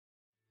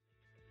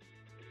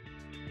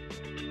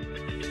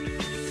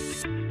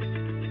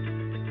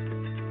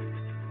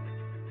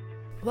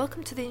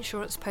Welcome to the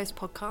Insurance Post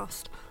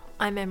podcast.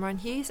 I'm Emran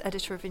Hughes,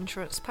 editor of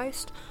Insurance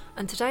Post,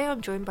 and today I'm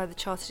joined by the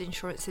Chartered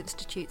Insurance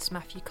Institute's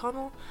Matthew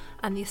Connell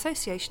and the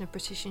Association of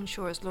British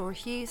Insurers Laura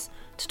Hughes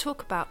to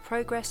talk about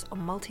progress on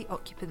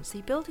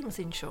multi-occupancy buildings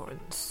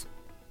insurance.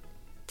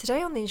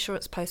 Today on the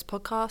Insurance Post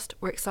podcast,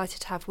 we're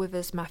excited to have with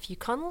us Matthew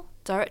Connell,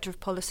 Director of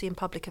Policy and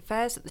Public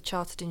Affairs at the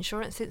Chartered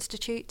Insurance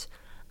Institute,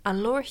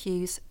 and Laura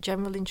Hughes,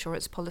 General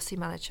Insurance Policy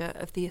Manager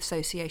of the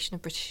Association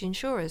of British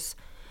Insurers.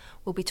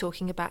 We'll be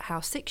talking about how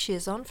 6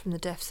 years on from the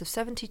deaths of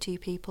 72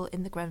 people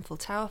in the Grenfell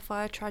Tower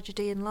fire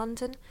tragedy in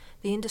London,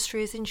 the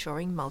industry is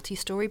insuring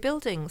multi-storey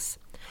buildings.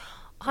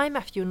 Hi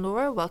Matthew and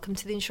Laura, welcome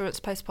to the Insurance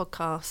Post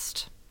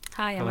podcast.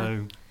 Hi Emma.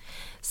 Hello.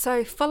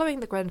 So, following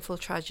the Grenfell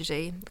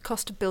tragedy, the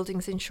cost of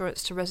buildings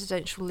insurance to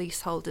residential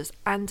leaseholders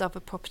and other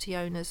property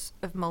owners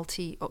of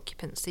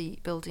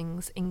multi-occupancy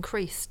buildings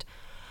increased.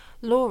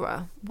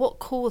 Laura, what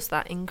caused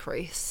that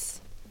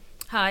increase?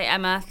 Hi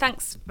Emma,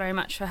 thanks very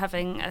much for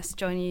having us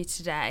join you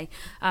today.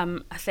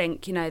 I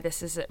think,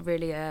 this is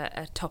really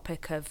a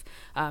topic of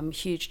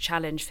huge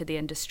challenge for the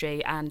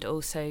industry, and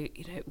also,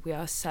 we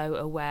are so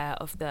aware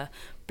of the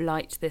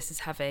blight this is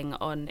having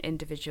on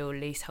individual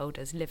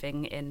leaseholders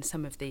living in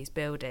some of these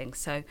buildings.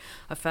 So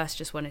I first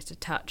just wanted to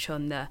touch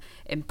on the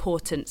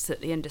importance that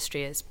the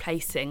industry is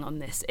placing on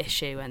this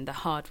issue and the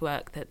hard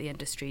work that the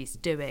industry is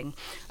doing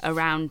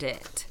around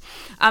it.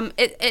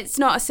 It's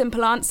not a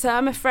simple answer,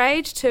 I'm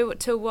afraid,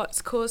 to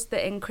what's caused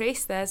the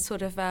increase. There's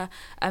sort of a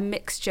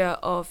mixture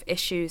of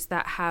issues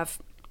that have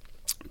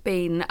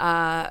been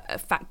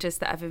factors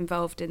that have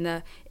involved in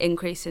the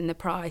increase in the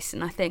price,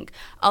 and I think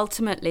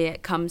ultimately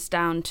it comes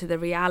down to the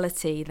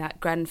reality that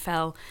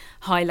Grenfell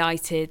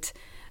highlighted,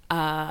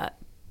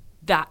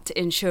 that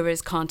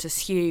insurers can't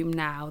assume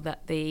now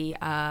that the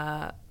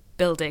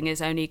building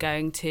is only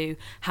going to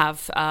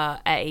have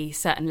a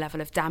certain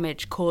level of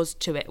damage caused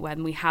to it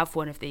when we have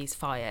one of these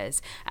fires.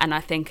 And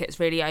I think it's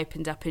really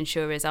opened up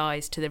insurers'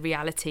 eyes to the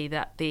reality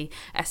that the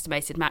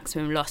estimated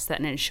maximum loss that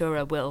an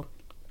insurer will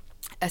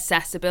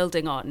assess a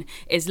building on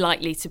is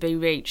likely to be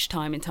reached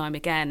time and time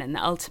again, and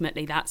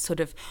ultimately that's sort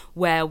of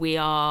where we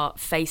are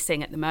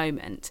facing at the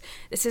moment.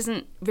 This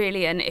isn't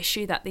really an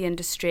issue that the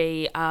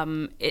industry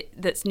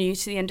that's new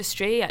to the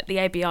industry. At the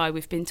ABI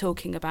we've been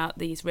talking about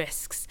these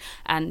risks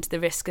and the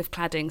risk of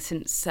cladding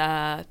since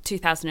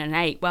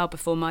 2008, well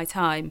before my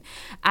time,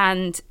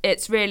 and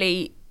it's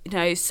really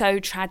so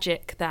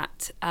tragic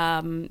that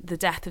the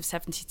death of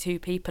 72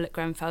 people at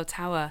Grenfell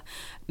Tower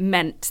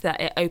meant that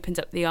it opened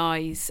up the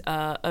eyes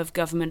of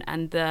government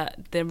and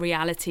the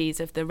realities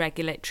of the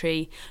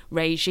regulatory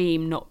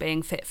regime not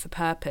being fit for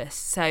purpose.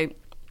 So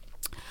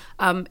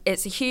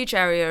it's a huge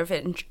area of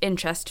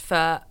interest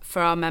for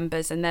our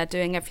members, and they're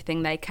doing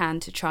everything they can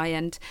to try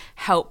and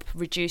help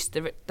reduce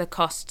the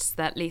costs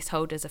that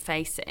leaseholders are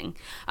facing.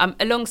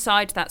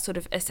 Alongside that sort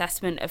of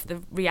assessment of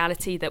the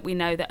reality that we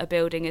know that a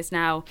building is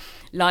now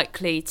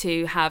likely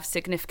to have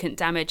significant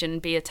damage and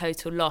be a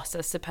total loss,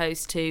 as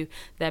opposed to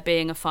there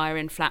being a fire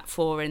in flat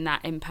 4 and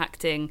that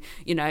impacting,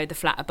 the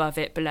flat above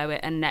it, below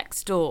it and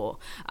next door.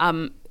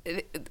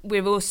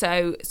 We've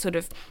also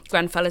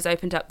Grenfell has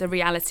opened up the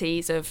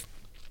realities of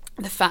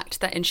the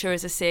fact that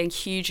insurers are seeing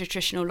huge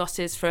attritional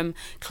losses from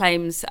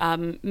claims,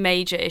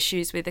 major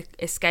issues with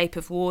escape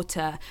of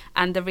water,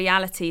 and the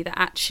reality that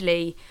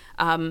actually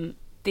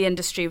the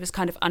industry was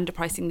kind of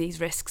underpricing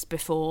these risks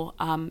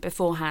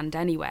beforehand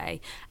anyway.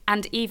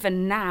 And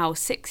even now,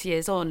 6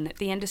 years on,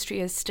 the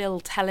industry is still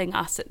telling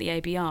us at the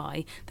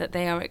ABI that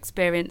they are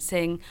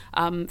experiencing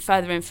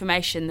further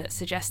information that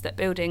suggests that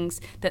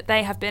buildings that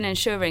they have been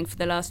insuring for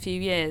the last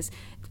few years,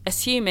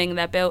 assuming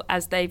they're built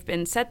as they've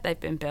been said they've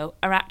been built,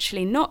 are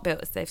actually not built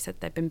as they've said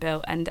they've been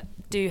built and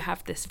do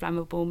have this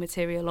flammable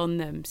material on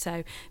them.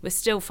 So we're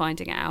still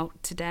finding it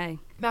out today.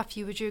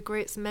 Matthew, would you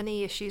agree it's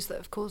many issues that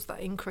have caused that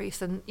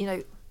increase, and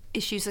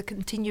issues are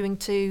continuing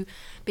to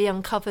be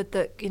uncovered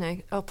that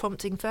are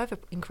prompting further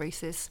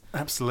increases?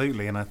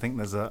 Absolutely, and I think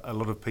there's a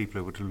lot of people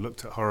who would have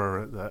looked at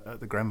horror at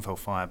the Grenfell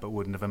fire but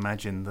wouldn't have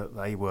imagined that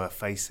they were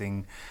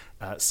facing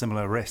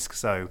similar risks.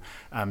 So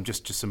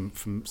just some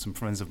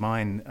friends of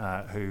mine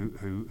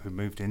who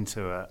moved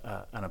into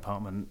an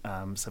apartment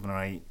 7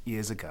 or 8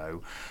 years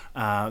ago,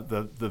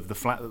 the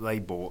flat that they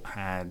bought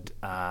had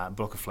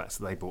block of flats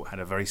that they bought had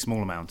a very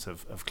small amount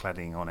of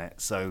cladding on it.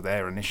 So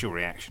their initial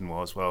reaction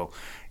was, well,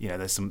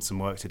 there's some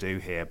work to do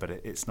here, but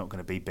it's not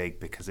going to be big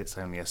because it's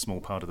only a small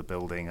part of the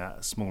building,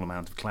 a small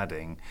amount of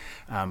cladding.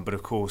 But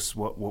of course,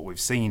 what we've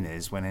seen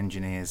is when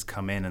engineers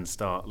come in and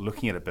start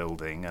looking at a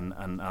building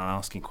and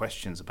asking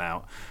questions about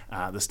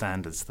the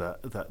standards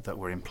that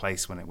were in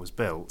place when it was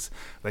built,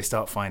 they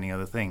start finding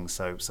other things.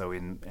 So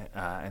in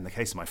the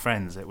case of my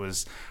friends, it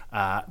was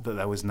that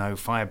there was no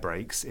fire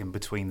breaks in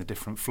between the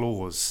different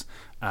floors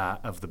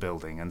of the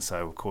building, and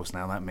so of course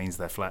now that means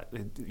their flat,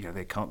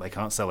 they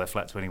can't sell their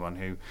flat to anyone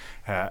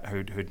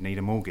who'd need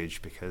a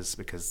mortgage because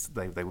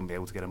they wouldn't be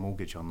able to get a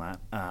mortgage on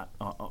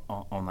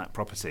that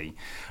property,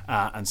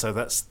 and so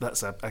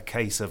that's a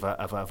case of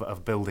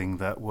a building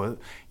that were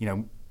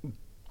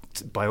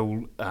by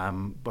all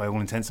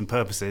intents and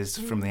purposes,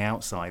 from the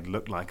outside,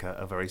 looked like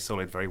a very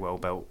solid, very well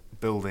built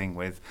building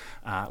with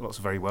lots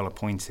of very well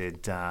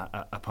appointed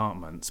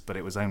apartments. But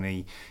it was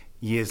only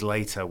years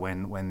later,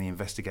 when the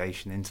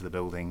investigation into the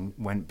building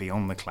went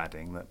beyond the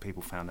cladding, that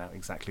people found out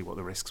exactly what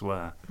the risks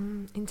were.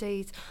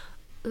 Indeed.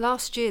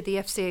 Last year, the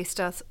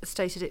FCA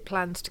stated it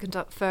plans to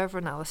conduct further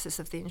analysis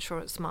of the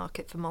insurance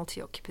market for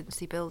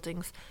multi-occupancy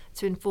buildings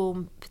to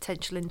inform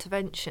potential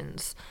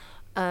interventions.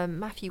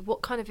 Matthew,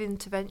 what kind of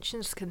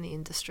interventions can the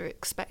industry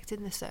expect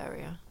in this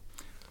area?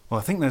 Well,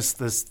 I think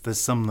there's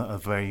some that are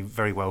very,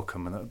 very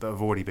welcome and that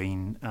have already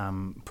been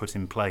put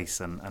in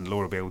place, and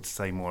Laura will be able to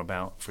say more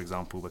about, for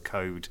example, the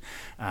code,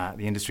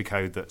 the industry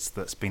code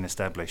that's been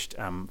established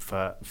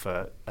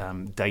for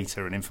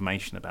data and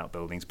information about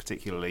buildings,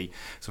 particularly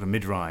sort of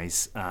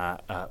mid-rise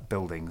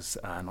buildings,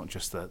 not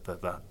just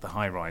the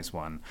high-rise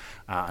one.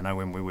 I know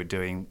when we were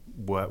doing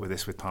work with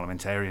this with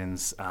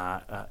parliamentarians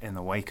in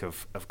the wake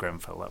of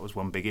Grenfell, that was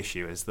one big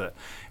issue, is that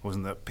it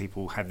wasn't that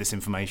people had this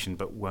information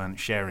but weren't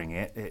sharing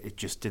it. It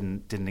just didn't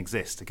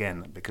exist,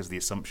 again, because the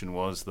assumption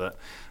was that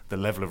the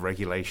level of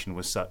regulation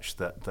was such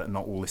that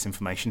not all this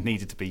information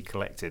needed to be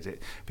collected.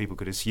 People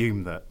could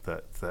assume that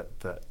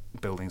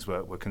buildings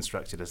were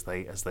constructed as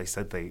they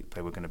said they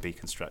were going to be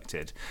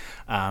constructed.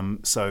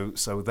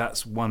 So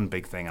that's one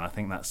big thing, and I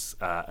think that's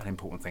an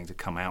important thing to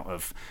come out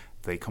of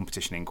the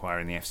competition inquiry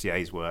and the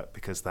FCA's work,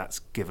 because that's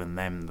given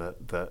them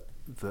the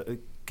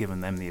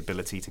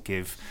ability to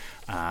give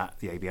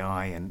the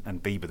ABI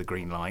and BEBA the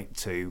green light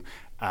to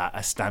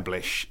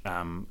establish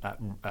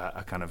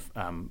a kind of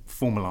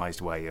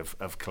formalised way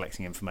of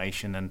collecting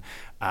information. And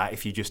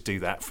if you just do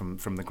that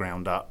from the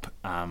ground up,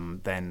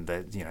 then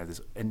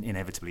there's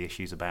inevitably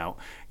issues about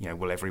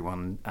will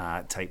everyone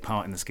take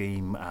part in the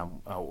scheme,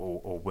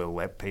 or will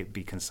there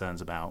be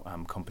concerns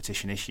about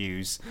competition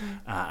issues?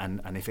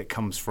 And if it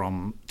comes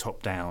from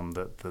top down,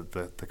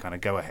 the kind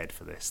of go ahead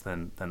for this,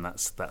 then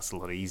that's a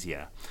lot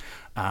easier.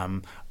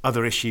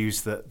 Other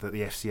issues that the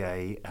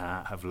FCA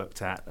have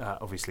looked at,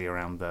 obviously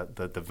around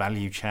the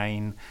value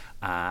chain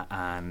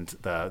and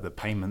the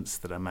payments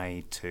that are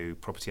made to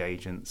property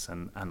agents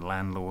and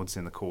landlords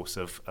in the course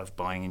of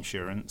buying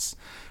insurance,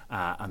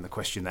 and the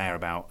question there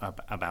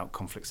about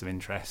conflicts of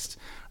interest.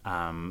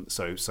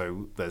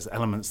 So there's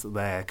elements that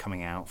they're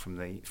coming out from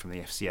the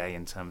FCA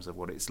in terms of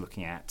what it's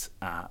looking at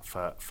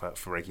for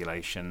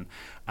regulation,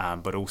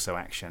 but also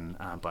action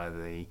by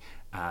the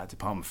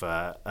Department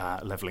for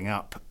Levelling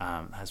Up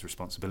has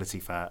responsibility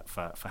for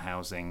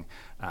housing.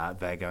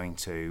 They're going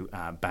to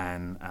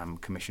ban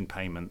commission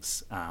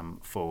payments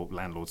for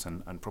landlords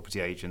and property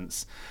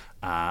agents,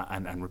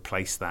 and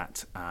replace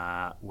that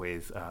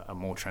with a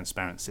more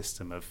transparent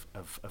system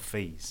of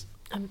fees.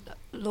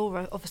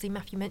 Laura, obviously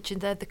Matthew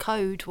mentioned there the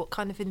code. What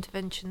kind of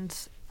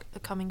interventions are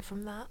coming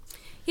from that?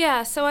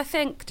 Yeah, so I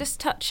think just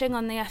touching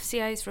on the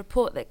FCA's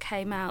report that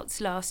came out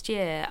last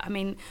year, I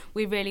mean,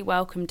 we really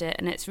welcomed it,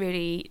 and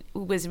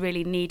was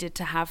really needed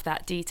to have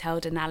that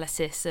detailed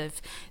analysis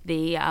of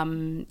the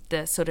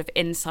sort of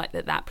insight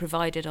that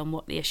provided on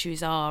what the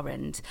issues are.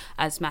 And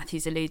as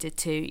Matthew's alluded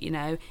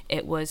to,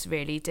 it was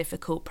really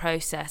difficult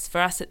process for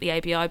us at the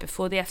ABI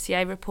before the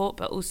FCA report,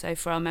 but also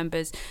for our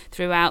members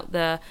throughout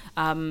the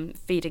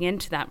feeding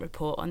into that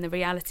report on the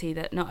reality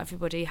that not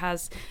everybody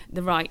has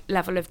the right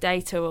level of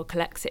data or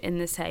collects it in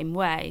the same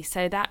way.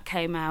 So that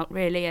came out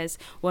really as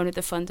one of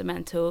the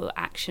fundamental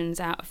actions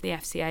out of the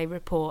FCA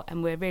report,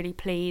 and we're really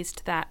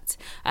pleased that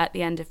at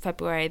the end of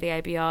February the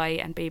ABI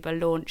and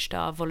BEBA launched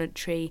our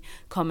voluntary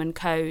common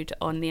code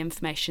on the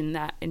information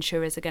that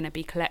insurers are going to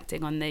be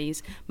collecting on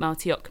these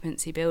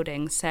multi-occupancy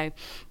buildings. So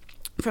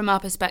from our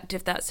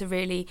perspective, that's a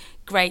really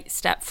great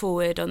step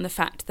forward on the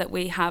fact that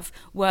we have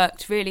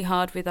worked really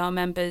hard with our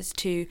members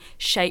to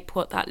shape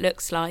what that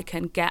looks like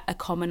and get a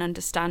common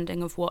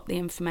understanding of what the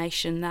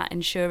information that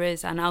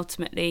insurers and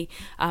ultimately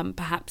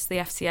perhaps the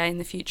FCA in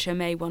the future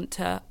may want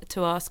to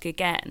ask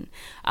again.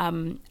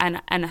 And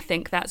I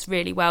think that's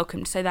really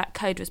welcomed. So that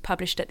code was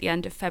published at the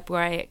end of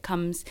February. It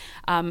comes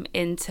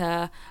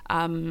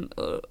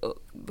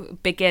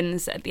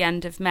begins at the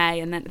end of May,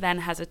 and then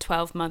has a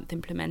 12-month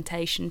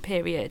implementation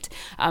period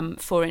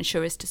for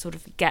insurers to sort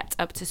of get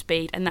up to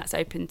speed, and that's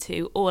open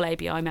to all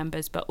ABI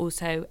members, but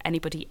also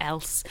anybody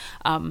else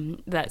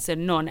that's a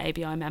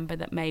non-ABI member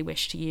that may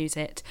wish to use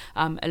it,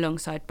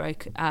 alongside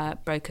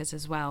brokers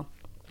as well.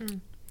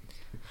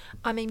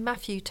 I mean,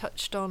 Matthew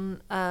touched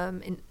on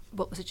in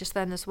what was it just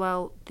then as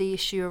well, the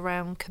issue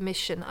around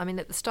commission. I mean,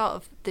 at the start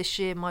of this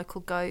year,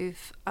 Michael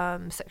Gove,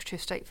 Secretary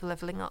of State for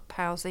Levelling Up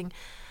Housing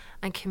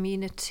and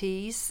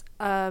Communities,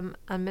 and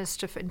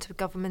Minister for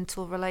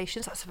Intergovernmental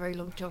Relations, that's a very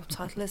long job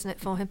title, isn't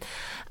it, for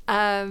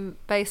him,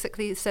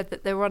 basically said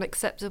that there were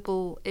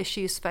unacceptable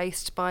issues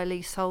faced by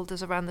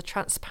leaseholders around the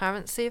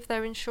transparency of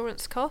their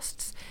insurance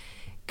costs.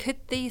 Could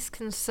these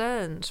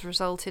concerns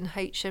result in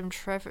HM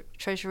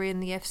Treasury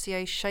and the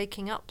FCA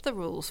shaking up the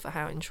rules for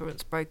how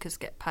insurance brokers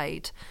get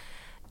paid,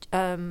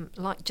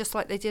 just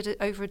like they did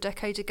over a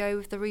decade ago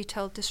with the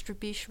Retail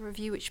Distribution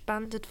Review, which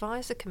banned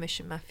advisor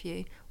commission?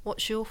 Matthew,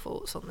 what's your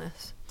thoughts on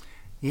this?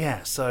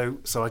 Yeah, so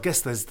I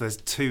guess there's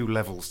two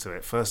levels to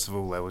it. First of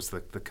all, there was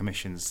the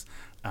commissions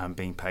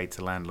being paid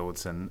to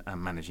landlords and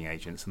managing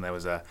agents, and there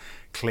was a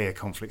clear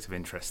conflict of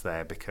interest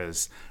there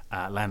because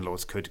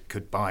landlords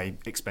could buy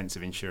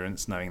expensive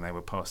insurance knowing they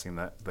were passing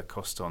the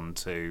cost on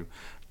to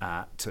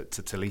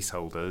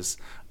leaseholders,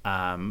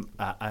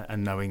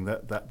 and knowing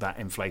that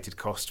inflated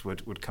cost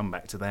would come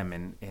back to them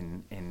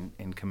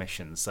in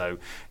commission. So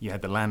you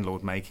had the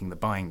landlord making the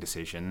buying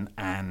decision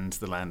and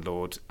the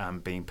landlord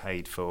being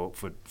paid for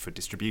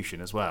distribution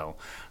as well.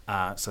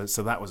 So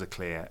that was a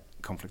clear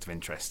conflict of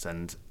interest,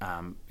 and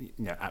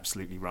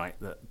absolutely right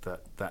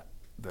that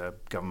the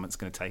government's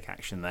going to take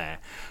action there.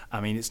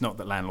 I mean, it's not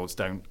that landlords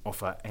don't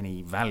offer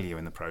any value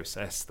in the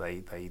process.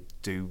 They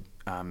do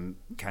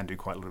can do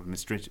quite a lot of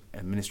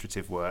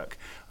administrative work,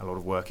 a lot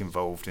of work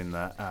involved in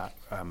the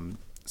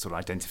sort of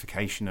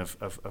identification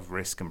of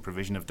risk and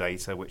provision of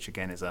data, which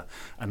again is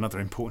another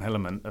important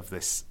element of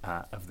this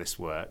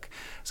work.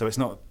 So it's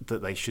not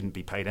that they shouldn't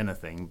be paid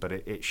anything, but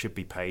it should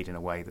be paid in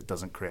a way that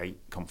doesn't create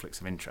conflicts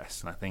of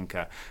interest. And I think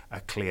a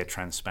clear,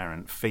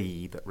 transparent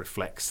fee that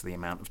reflects the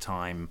amount of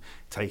time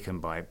taken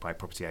by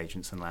property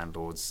agents and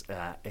landlords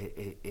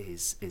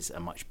is a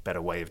much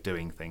better way of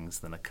doing things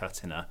than a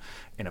cut in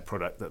a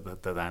product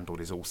that the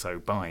landlord is also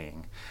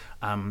buying.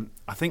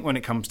 I think when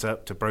it comes to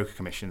broker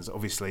commissions,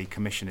 obviously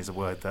commission is a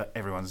word that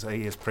everyone's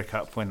ears prick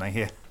up when they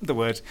hear the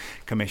word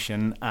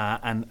commission,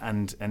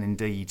 and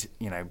indeed,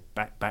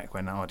 back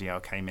when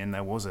RDR came in,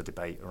 there was a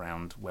debate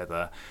around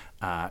whether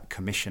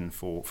commission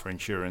for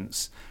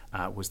insurance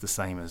was the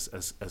same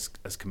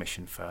as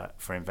commission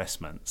for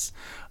investments.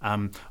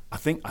 I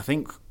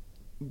think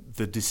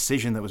the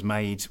decision that was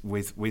made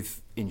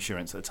with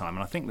insurance at the time,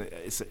 and I think that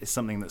it's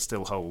something that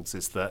still holds,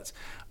 is that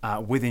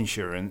with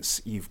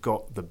insurance you've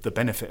got the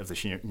benefit of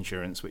the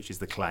insurance, which is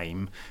the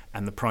claim,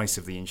 and the price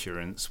of the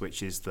insurance,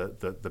 which is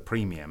the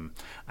premium.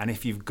 And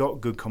if you've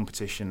got good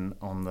competition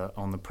on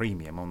the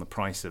premium, on the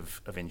price of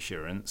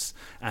insurance,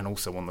 and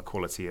also on the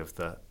quality of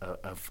the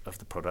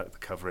product, the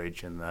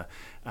coverage, and the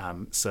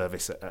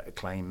service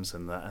claims,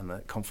 and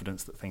the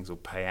confidence that things will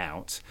pay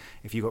out,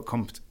 if you've got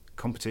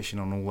competition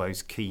on all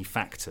those key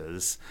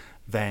factors,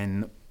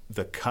 then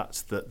the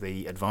cut that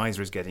the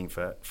advisor is getting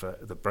for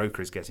the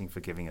broker is getting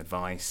for giving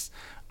advice,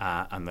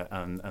 and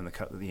the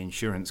cut that the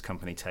insurance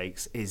company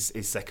takes is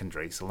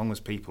secondary. So long as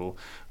people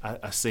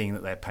are seeing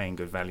that they're paying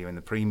good value in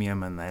the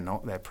premium, and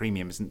their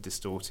premium isn't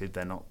distorted,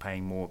 they're not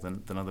paying more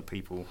than other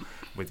people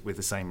with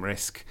the same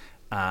risk,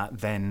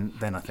 then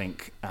I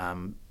think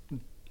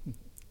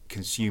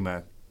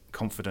consumer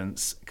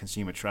confidence,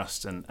 consumer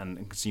trust, and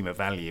consumer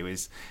value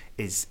is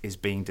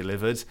being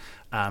delivered.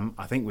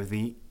 I think with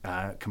the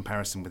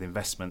comparison with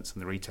investments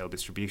and the retail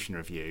distribution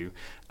review,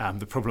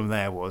 the problem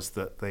there was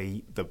that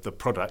the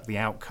product, the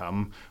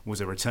outcome,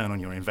 was a return on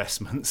your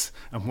investments,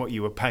 and what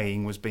you were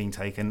paying was being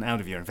taken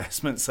out of your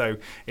investments. So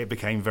it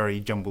became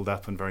very jumbled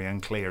up and very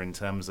unclear in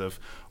terms of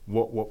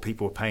what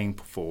people were paying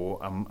for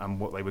and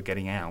what they were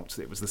getting out.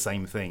 It was the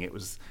same thing. It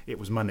was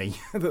money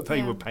that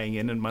they were paying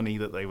in and money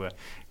that they were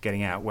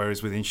getting out.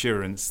 Whereas with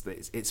insurance,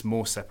 it's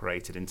more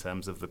separated in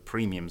terms of the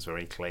premium's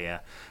very clear,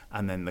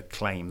 and then the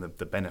claim,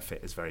 the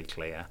benefit is very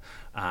clear.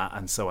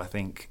 And so I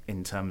think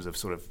in terms of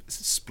sort of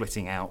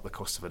splitting out the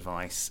cost of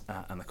advice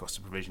and the cost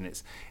of provision,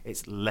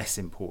 it's less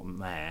important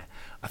there.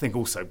 I think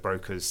also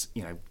brokers,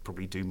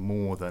 probably do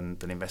more than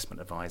investment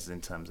advisors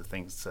in terms of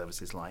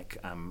services like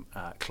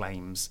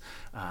claims,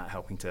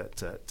 helping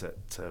to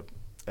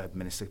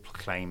administer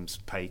claims,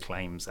 pay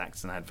claims, act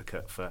as an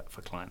advocate for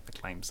client, the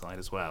claim side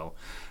as well.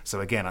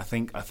 So again, I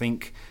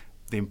think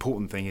the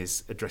important thing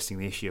is addressing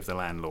the issue of the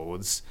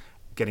landlords,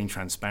 getting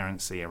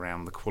transparency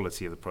around the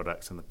quality of the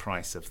products and the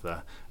price of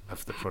the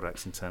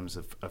products in terms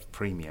of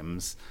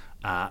premiums,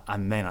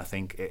 and then I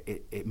think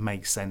it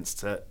makes sense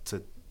to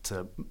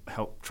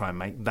help try and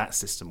make that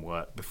system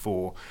work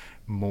before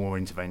more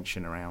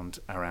intervention around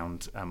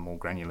more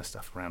granular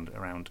stuff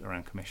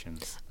around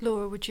commissions.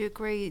 Laura, would you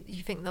agree?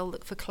 You think they'll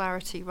look for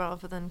clarity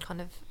rather than kind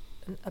of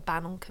a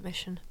ban on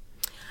commission?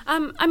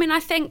 I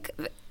think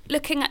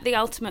looking at the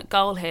ultimate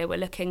goal here, we're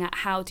looking at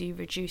how do you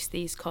reduce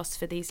these costs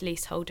for these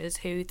leaseholders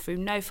who, through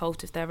no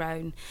fault of their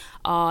own,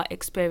 are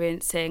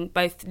experiencing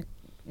both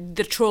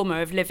the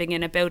trauma of living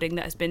in a building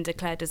that has been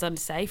declared as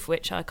unsafe,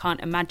 which I can't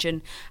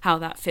imagine how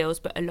that feels,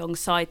 but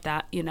alongside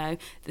that, the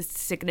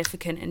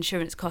significant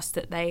insurance costs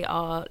that they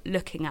are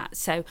looking at.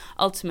 So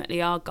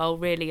ultimately our goal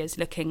really is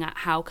looking at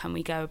how can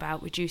we go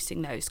about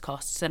reducing those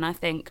costs. And I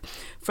think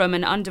from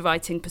an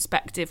underwriting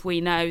perspective, we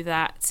know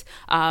that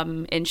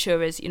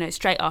insurers,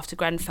 straight after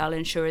Grenfell,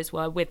 insurers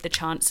were with the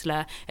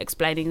Chancellor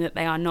explaining that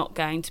they are not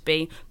going to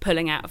be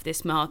pulling out of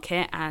this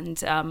market,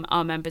 and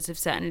our members have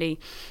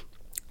certainly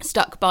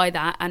stuck by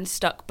that and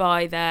stuck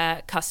by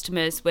their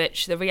customers,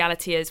 which the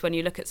reality is when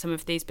you look at some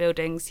of these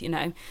buildings, you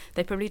know,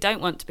 they probably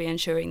don't want to be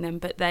insuring them,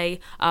 but they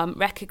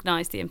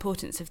recognise the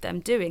importance of them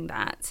doing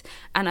that.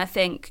 And I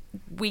think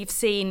we've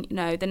seen, you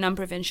know, the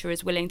number of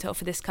insurers willing to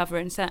offer this cover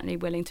and certainly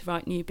willing to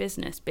write new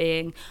business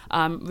being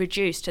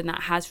reduced, and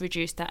that has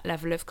reduced that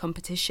level of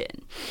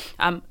competition.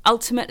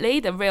 Ultimately,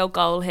 the real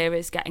goal here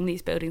is getting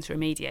these buildings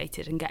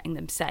remediated and getting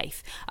them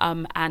safe.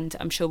 And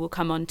I'm sure we'll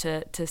come on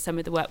to some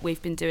of the work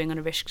we've been doing on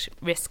a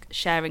risk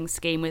sharing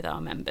scheme with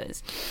our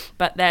members,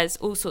 but there's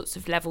all sorts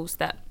of levels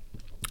that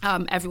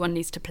everyone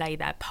needs to play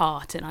their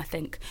part. And I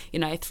think, you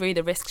know, through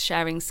the risk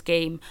sharing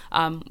scheme,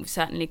 we've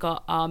certainly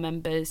got our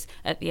members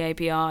at the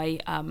ABI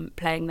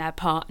playing their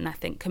part, and I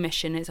think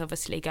commission is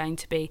obviously going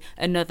to be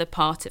another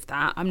part of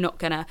that. I'm not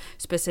going to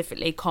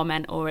specifically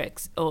comment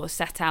or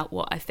set out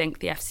what I think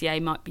the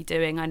FCA might be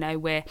doing. I know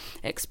we're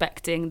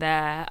expecting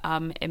their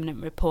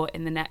imminent report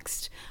in the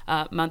next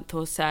month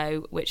or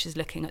so, which is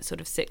looking at sort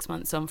of 6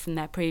 months on from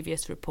their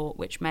previous report,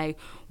 which may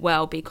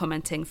well be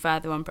commenting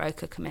further on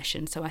broker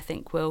commission. So I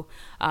think we'll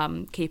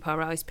keep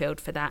our eyes peeled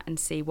for that and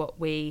see what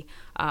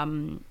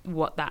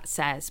that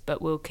says,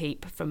 but we'll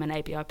keep, from an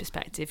ABI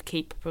perspective,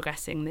 keep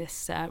progressing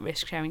this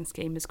risk sharing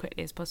scheme as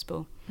quickly as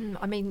possible.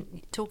 I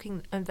mean,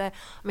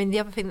 the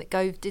other thing that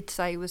Gove did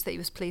say was that he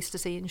was pleased to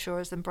see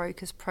insurers and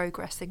brokers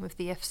progressing with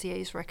the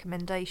FCA's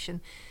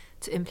recommendation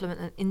to implement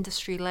an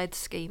industry-led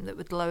scheme that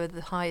would lower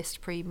the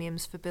highest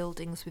premiums for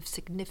buildings with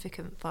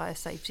significant fire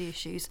safety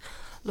issues.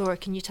 Laura,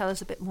 can you tell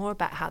us a bit more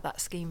about how that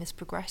scheme is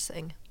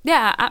progressing?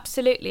 Yeah,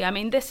 absolutely. I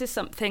mean, this is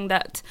something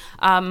that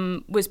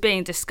was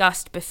being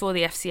discussed before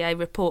the FCA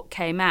report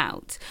came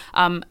out,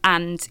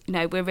 and you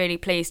know, we're really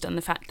pleased on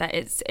the fact that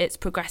it's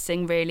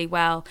progressing really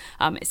well.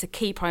 It's a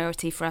key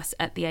priority for us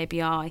at the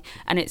ABI,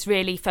 and it's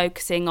really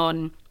focusing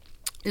on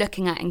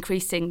looking at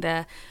increasing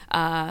the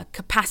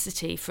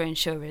capacity for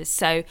insurers,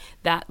 so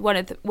that one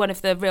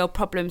of the real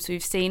problems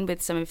we've seen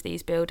with some of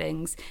these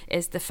buildings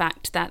is the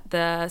fact that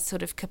the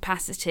sort of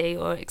capacity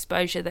or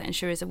exposure that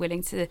insurers are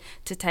willing to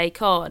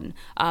take on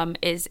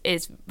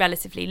is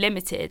relatively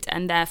limited,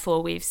 and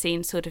therefore we've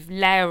seen sort of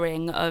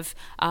layering of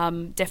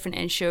different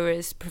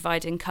insurers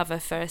providing cover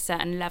for a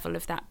certain level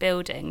of that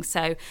building.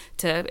 So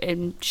to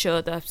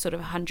ensure the sort of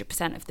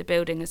 100% of the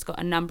building has got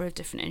a number of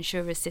different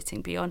insurers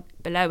sitting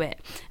below it,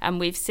 and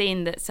we've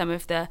seen that some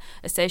of the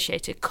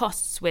associated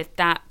costs with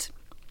that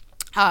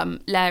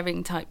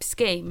layering type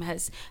scheme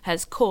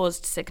has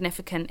caused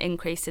significant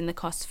increase in the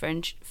costs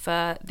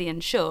for the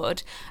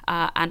insured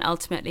and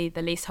ultimately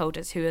the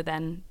leaseholders, who are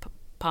then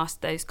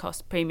passed those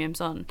cost premiums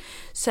on.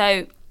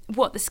 So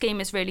what the scheme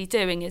is really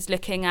doing is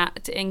looking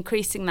at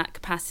increasing that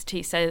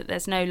capacity so that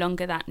there's no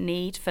longer that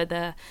need for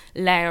the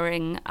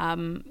layering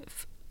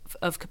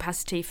of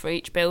capacity for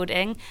each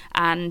building.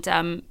 And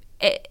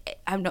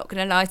I'm not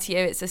going to lie to you,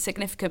 it's a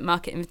significant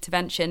market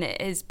intervention.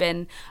 It has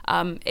been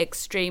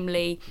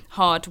extremely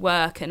hard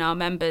work, and our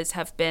members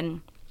have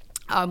been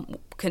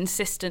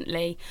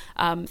consistently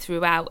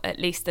throughout at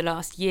least the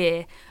last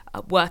year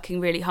working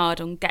really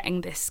hard on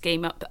getting this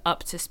scheme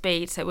up to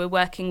speed. So we're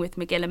working with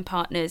McGill and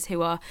Partners,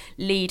 who are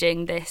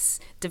leading this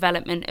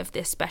development of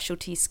this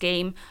specialty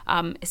scheme.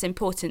 It's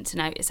important to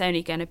note it's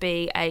only going to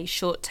be a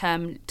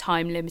short-term,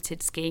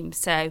 time-limited scheme.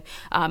 So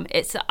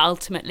it's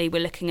ultimately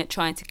we're looking at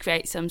trying to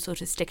create some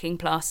sort of sticking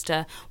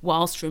plaster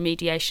whilst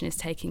remediation is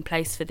taking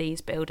place for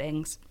these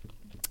buildings.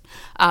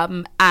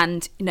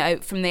 And, you know,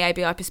 from the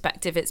ABI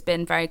perspective, it's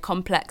been very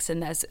complex,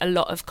 and there's a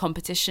lot of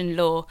competition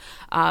law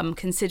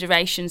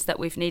considerations that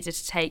we've needed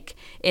to take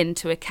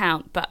into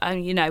account. But,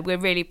 you know, we're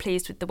really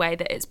pleased with the way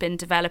that it's been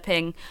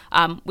developing.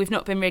 We've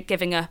not been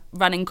giving a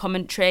running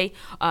commentary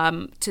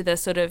to the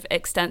sort of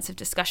extensive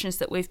discussions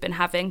that we've been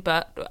having,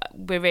 but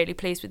we're really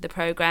pleased with the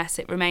progress.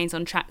 It remains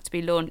on track to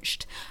be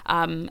launched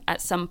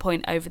at some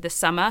point over the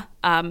summer,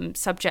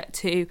 subject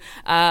to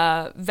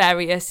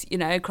various, you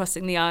know,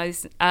 crossing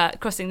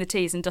the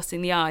T's and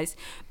dotting the I's,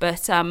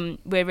 but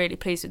we're really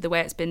pleased with the way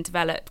it's been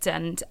developed,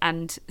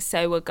 and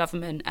so are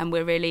government, and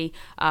we're really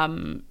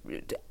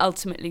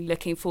ultimately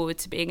looking forward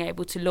to being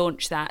able to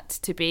launch that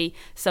to be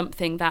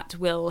something that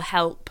will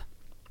help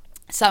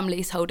some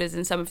leaseholders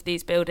in some of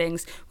these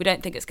buildings. We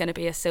don't think it's going to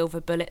be a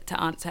silver bullet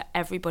to answer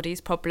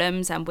everybody's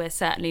problems, and we're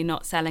certainly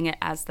not selling it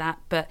as that,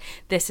 but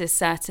this is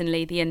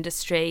certainly the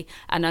industry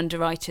and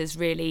underwriters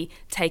really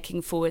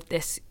taking forward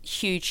this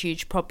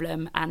huge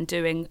problem and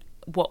doing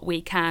what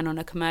we can on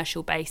a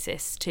commercial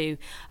basis to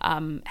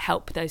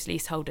help those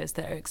leaseholders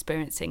that are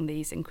experiencing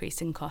these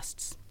increasing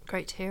costs.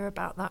 Great to hear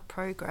about that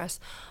progress.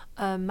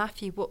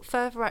 Matthew, what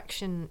further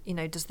action, you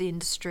know, does the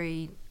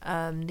industry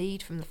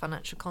need from the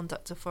Financial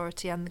Conduct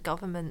Authority and the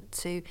government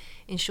to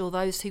ensure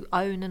those who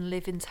own and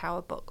live in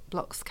tower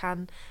blocks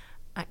can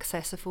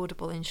access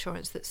affordable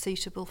insurance that's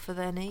suitable for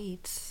their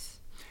needs?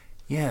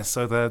 Yeah,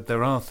 so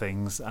there are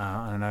things.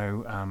 I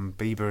know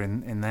Bieber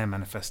in their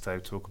manifesto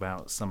talk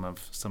about some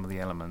of the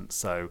elements.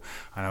 So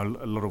I know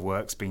a lot of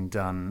work's been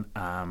done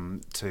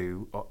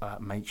to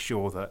make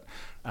sure that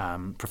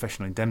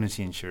professional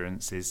indemnity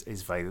insurance is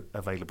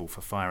available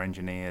for fire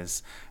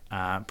engineers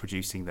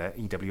producing their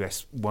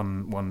EWS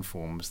 1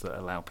 forms that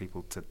allow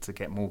people to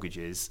get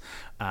mortgages.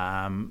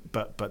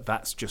 But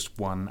that's just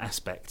one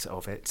aspect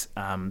of it.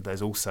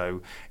 There's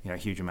also a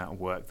huge amount of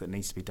work that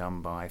needs to be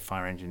done by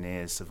fire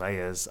engineers,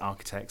 surveyors,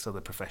 architects,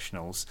 other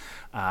professionals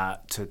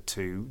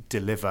to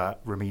deliver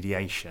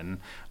remediation,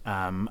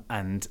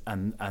 and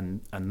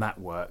that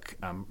work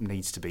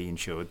needs to be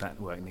insured. That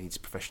work needs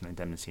professional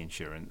indemnity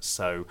insurance.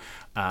 So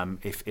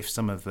if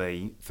some of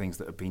the things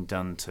that have been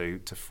done to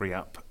free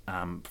up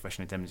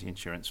professional indemnity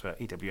insurance for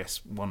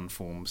EWS 1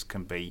 forms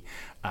can be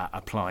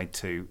applied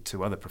to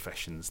other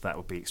professions, that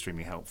would be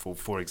extremely helpful.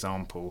 For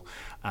example,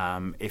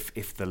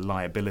 if the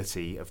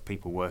liability of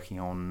people working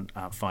on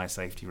fire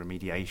safety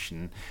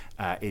remediation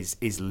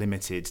is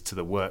limited to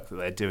the work that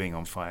they're doing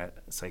on fire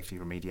safety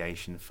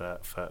remediation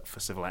for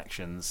civil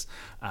actions,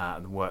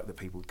 the work that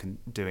people can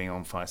doing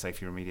on fire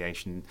safety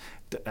remediation,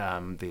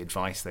 the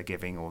advice they're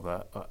giving, or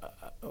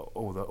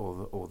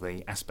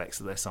the aspects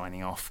that they're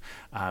signing off,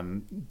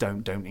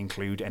 don't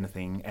include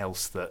anything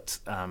else that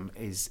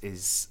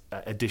is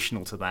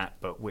additional to that,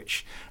 but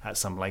which at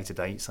some later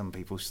date some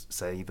people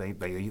say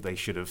they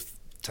should have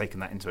taken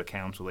that into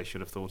account, or they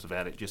should have thought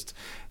about it. Just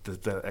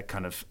the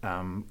kind of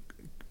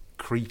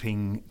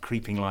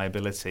creeping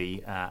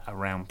liability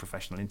around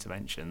professional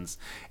interventions.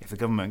 If the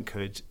government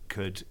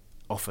could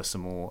offer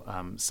some more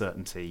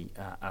certainty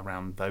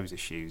around those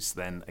issues,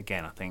 then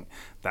again I think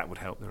that would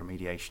help the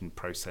remediation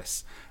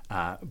process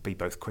be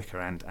both quicker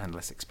and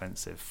less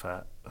expensive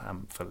for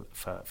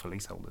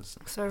leaseholders.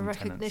 So a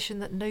recognition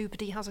that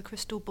nobody has a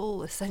crystal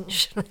ball,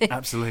 essentially.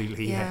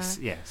 Absolutely, yeah.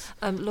 yes.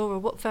 Laura,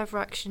 what further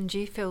action do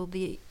you feel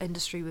the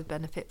industry would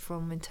benefit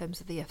from in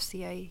terms of the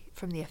FCA,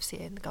 from the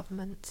FCA and the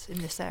government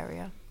in this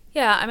area?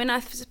 Yeah, I mean,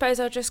 I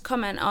suppose I'll just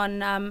comment on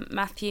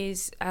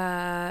Matthew's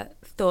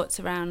thoughts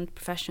around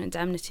professional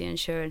indemnity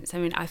insurance. I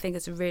mean, I think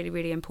it's a really,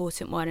 really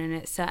important one, and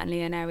it's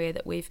certainly an area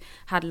that we've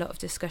had a lot of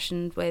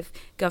discussion with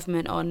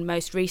government on,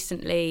 most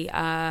recently,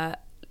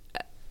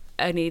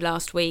 only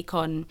last week,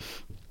 on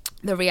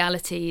the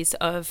realities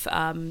of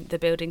the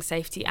Building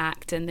Safety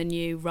Act and the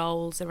new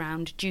roles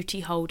around duty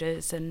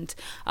holders and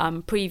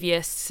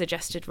previous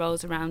suggested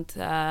roles around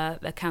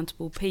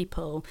accountable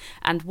people,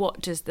 and what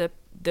does the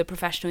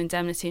professional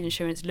indemnity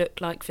insurance look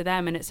like for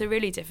them. And it's a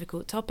really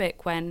difficult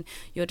topic when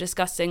you're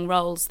discussing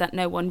roles that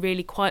no one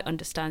really quite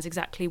understands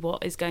exactly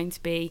what is going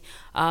to be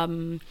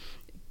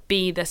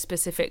the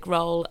specific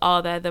role.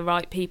 Are there the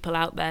right people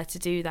out there to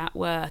do that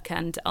work?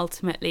 And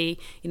ultimately,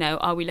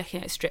 are we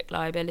looking at strict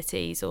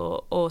liabilities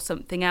or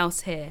something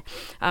else here?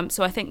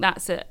 So I think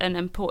that's an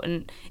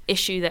important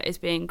issue that is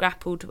being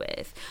grappled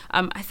with.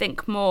 I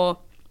think more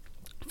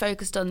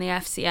focused on the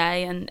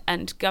FCA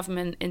and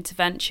government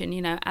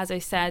intervention. As I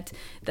said,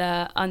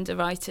 the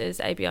underwriters,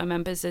 ABI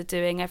members, are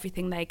doing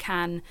everything they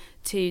can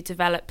to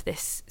develop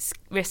this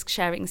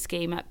risk-sharing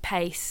scheme at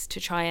pace to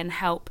try and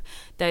help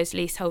those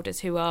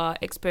leaseholders who are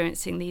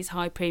experiencing these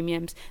high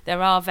premiums.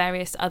 There are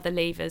various other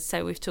levers,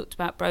 so we've talked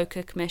about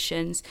broker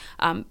commissions.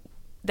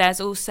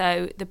 There's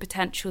also the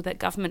potential that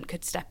government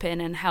could step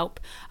in and help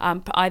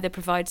either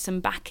provide some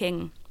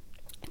backing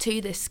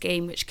to this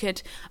scheme, which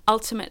could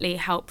ultimately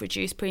help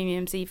reduce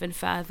premiums even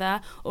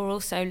further, or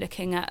also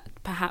looking at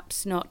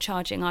perhaps not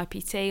charging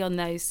IPT on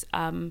those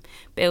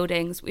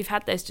buildings. We've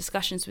had those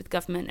discussions with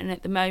government, and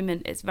at the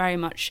moment it's very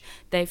much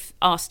they've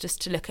asked us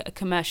to look at a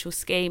commercial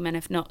scheme and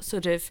have not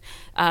sort of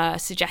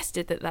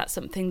suggested that that's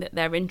something that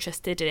they're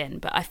interested in.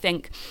 But I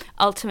think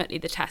ultimately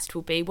the test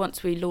will be,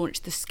 once we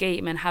launch the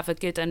scheme and have a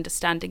good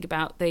understanding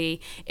about the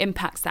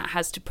impacts that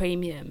has to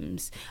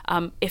premiums,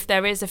 if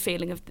there is a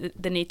feeling of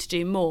the need to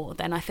do more,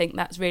 then I think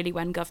that's really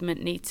when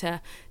government need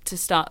to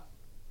start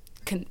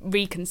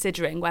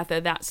reconsidering whether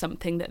that's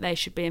something that they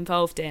should be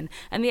involved in.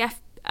 And the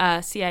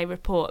FCA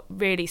report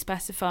really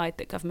specified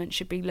that government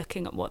should be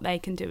looking at what they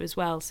can do as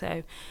well.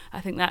 So I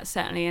think that's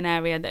certainly an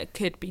area that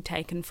could be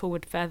taken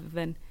forward further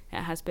than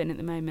it has been at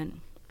the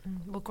moment.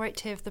 Well, great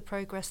to hear of the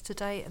progress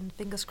today, and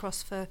fingers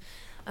crossed for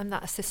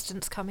that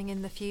assistance coming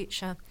in the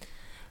future.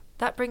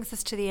 That brings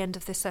us to the end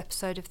of this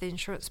episode of the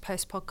Insurance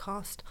Post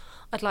podcast.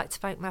 I'd like to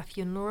thank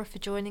Matthew and Laura for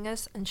joining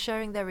us and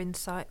sharing their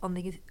insight on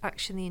the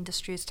action the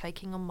industry is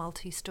taking on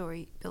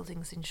multi-storey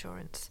buildings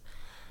insurance.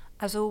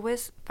 As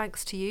always,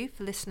 thanks to you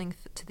for listening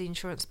to the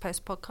Insurance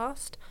Post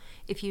podcast.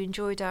 If you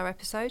enjoyed our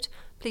episode,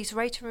 please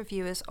rate and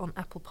review us on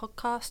Apple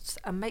Podcasts,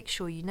 and make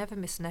sure you never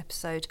miss an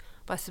episode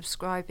by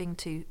subscribing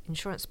to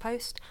Insurance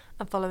Post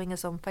and following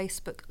us on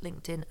Facebook,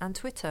 LinkedIn and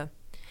Twitter.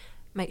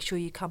 Make sure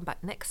you come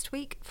back next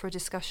week for a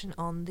discussion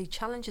on the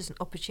challenges and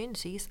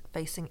opportunities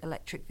facing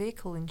electric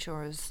vehicle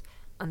insurers.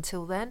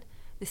 Until then,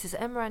 this is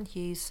Emran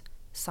Hughes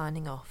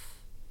signing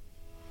off.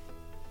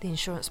 The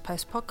Insurance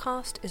Post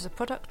podcast is a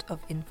product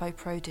of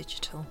InfoPro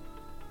Digital.